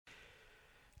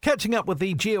catching up with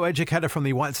the geoeducator from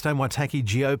the Whitestone Waitaki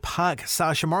Geopark,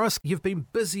 Sasha Morris. You've been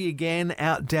busy again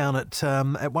out down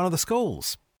at one of the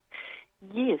schools.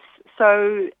 Yes.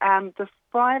 So the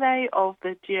Friday of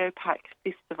the Geopark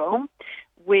Festival,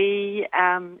 we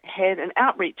had an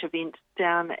outreach event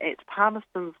down at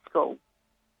Palmerston School,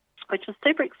 which was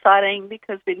super exciting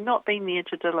because we'd not been there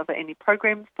to deliver any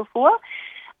programs before.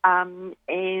 And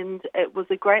it was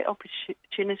a great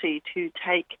opportunity to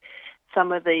take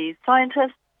some of the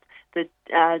scientists, the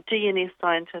GNS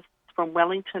scientists from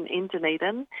Wellington and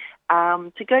Dunedin,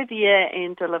 to go there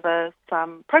and deliver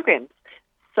some programs.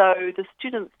 So the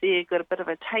students there got a bit of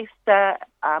a taster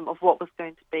of what was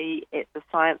going to be at the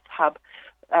Science Hub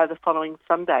the following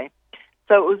Sunday.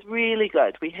 So it was really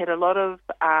good. We had a lot of,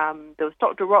 there was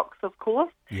Dr. Rocks, of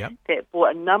course, that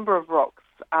brought a number of rocks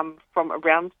from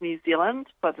around New Zealand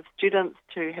for the students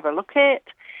to have a look at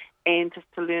and just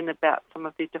to learn about some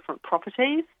of their different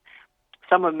properties.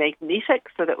 Some were magnetic,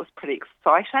 so that was pretty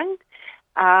exciting.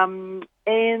 And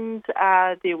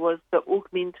there was the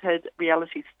augmented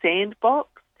reality sandbox,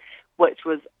 which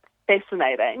was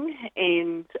fascinating.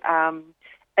 And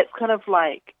it's kind of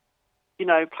like, you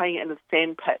know, playing in a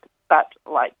sand pit, but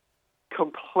like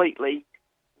completely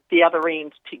the other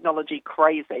end, technology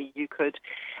crazy. You could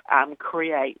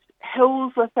create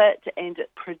hills with it, and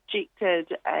it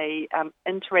projected a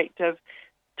interactive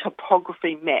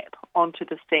topography map onto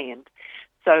the sand.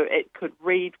 So it could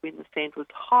read when the sand was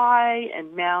high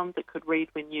and mounds. It could read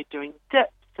when you're doing dips,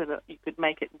 so that you could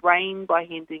make it rain by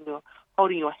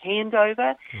holding your hand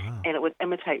over, and it would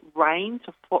imitate rain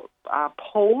to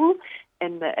pool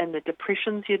in the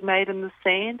depressions you'd made in the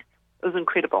sand. It was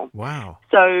incredible. Wow.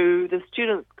 So the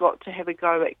students got to have a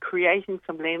go at creating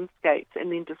some landscapes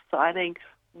and then deciding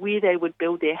where they would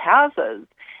build their houses,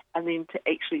 and then to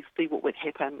actually see what would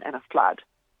happen in a flood,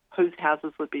 whose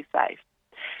houses would be safe.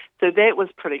 So that was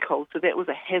pretty cool. So that was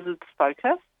a hazards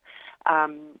focus, a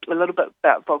little bit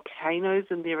about volcanoes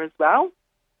in there as well.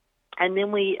 And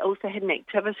then we also had an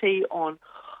activity on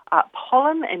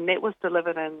pollen, and that was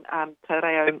delivered in Te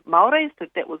Reo Māori, so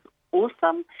that was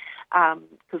awesome,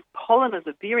 because pollen is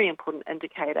a very important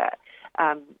indicator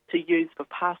to use for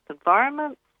past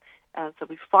environments. So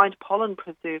we find pollen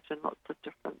preserved in lots of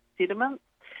different sediments.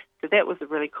 So that was a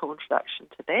really cool introduction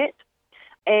to that.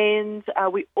 And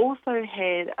we also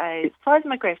had a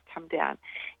seismograph come down,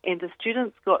 and the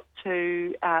students got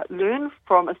to learn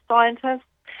from a scientist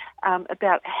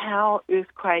about how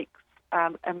earthquakes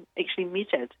actually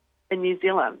measured in New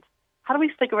Zealand. How do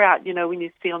we figure out, you know, when you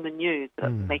see on the news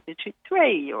that it's magnitude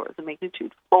 3 or it's a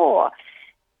magnitude 4?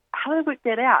 How do they work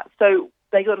that out? So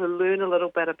they got to learn a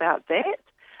little bit about that,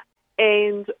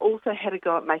 and also had to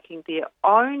go at making their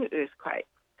own earthquakes.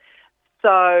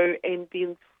 So, and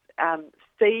then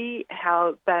see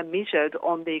how they're measured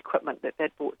on the equipment that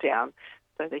they'd brought down.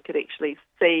 So they could actually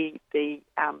see the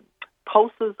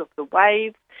pulses of the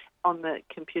waves on the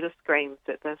computer screens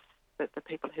that the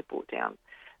people had brought down.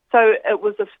 So it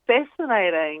was a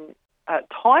fascinating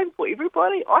time for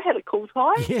everybody. I had a cool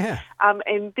time. Yeah.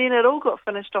 And then it all got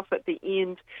finished off at the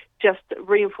end, just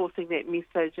reinforcing that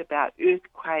message about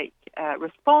earthquake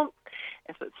response.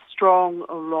 If it's strong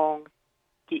or long,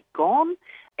 get gone.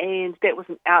 And that was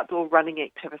an outdoor running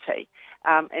activity.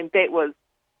 And that was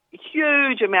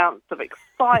huge amounts of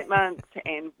excitement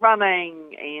and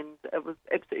running, and it was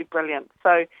absolutely brilliant.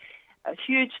 So a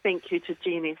huge thank you to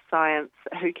GNS Science,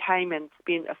 who came and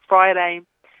spent a Friday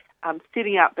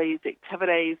setting up these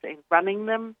activities and running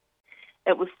them.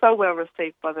 It was so well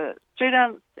received by the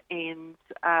students, and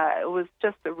it was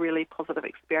just a really positive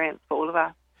experience for all of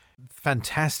us.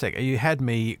 Fantastic. You had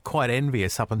me quite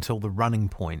envious up until the running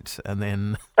point, and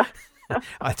then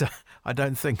I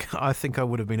think I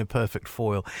would have been a perfect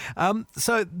foil.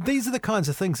 So these are the kinds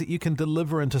of things that you can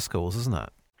deliver into schools, isn't it?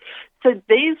 So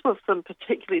these were some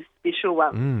particularly special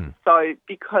ones. So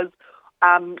because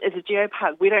as a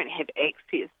geopark, we don't have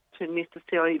access to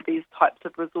necessarily these types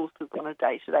of resources on a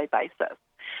day-to-day basis.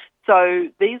 So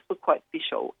these were quite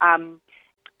special.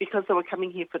 Because they were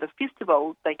coming here for the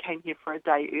festival, they came here for a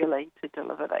day early to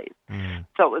deliver these.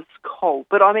 So it was cool.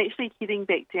 But I'm actually heading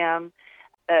back down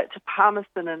to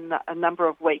Palmerston in a number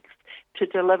of weeks to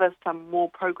deliver some more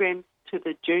programs to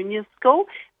the junior school.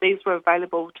 These were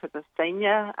available to the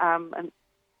senior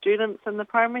students in the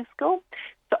primary school.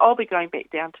 So I'll be going back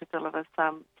down to deliver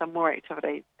some more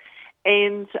activities.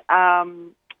 And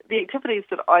the activities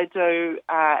that I do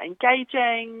are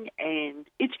engaging and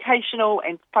educational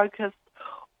and focused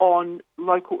on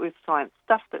local earth science,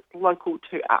 stuff that's local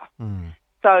to us.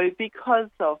 So because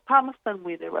of Palmerston,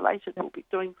 where they're related, we'll be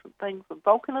doing some things on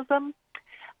volcanism.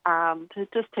 to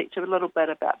just teach a little bit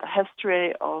about the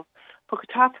history of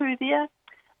Puketapu there.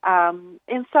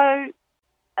 And so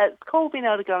it's cool being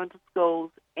able to go into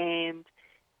schools and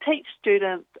teach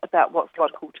students about what's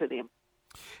local to them.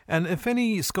 And if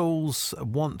any schools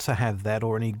want to have that,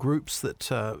 or any groups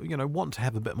that want to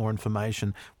have a bit more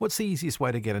information, what's the easiest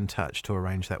way to get in touch to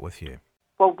arrange that with you?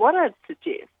 Well, what I'd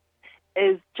suggest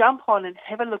is jump on and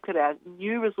have a look at our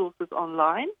new resources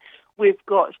online. We've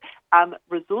got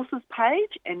resources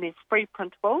page, and there's free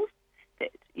printables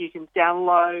that you can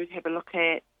download, have a look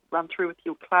at, run through with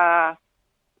your class,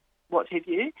 what have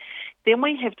you. Then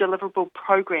we have deliverable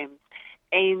programs,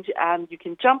 and you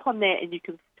can jump on there and you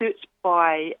can search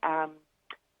by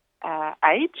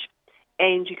age,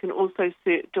 and you can also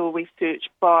do a research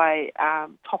by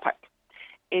topic.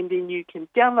 And then you can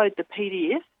download the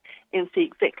PDF and see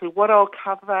exactly what I'll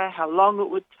cover, how long it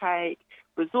would take,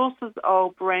 resources I'll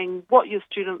bring, what your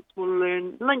students will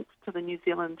learn, links to the New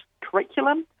Zealand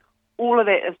curriculum. All of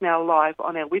that is now live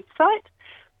on our website.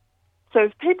 So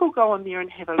if people go on there and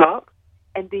have a look,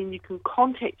 and then you can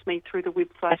contact me through the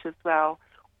website as well,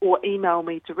 or email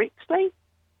me directly,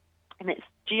 and it's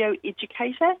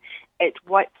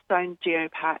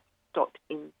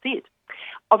geoeducator@whitestonegeopark.nz.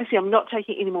 Obviously, I'm not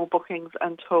taking any more bookings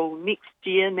until next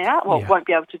year now. Well, won't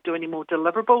be able to do any more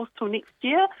deliverables till next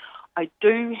year. I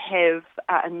do have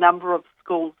a number of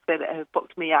schools that have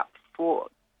booked me up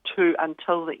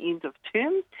until the end of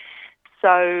term.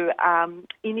 So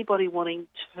anybody wanting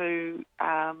to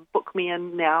book me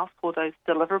in now for those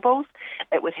deliverables,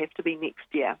 it would have to be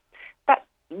next year. But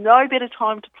no better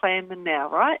time to plan than now,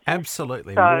 right?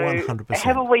 Absolutely, so 100%.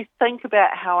 Have a wee think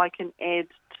about how I can add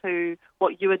to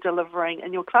what you are delivering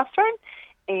in your classroom,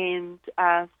 and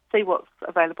see what's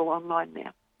available online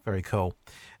now. Very cool.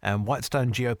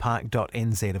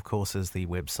 WhitestoneGeopark.nz, of course, is the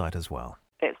website as well.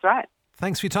 That's right.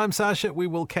 Thanks for your time, Sasha. We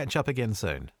will catch up again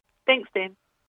soon.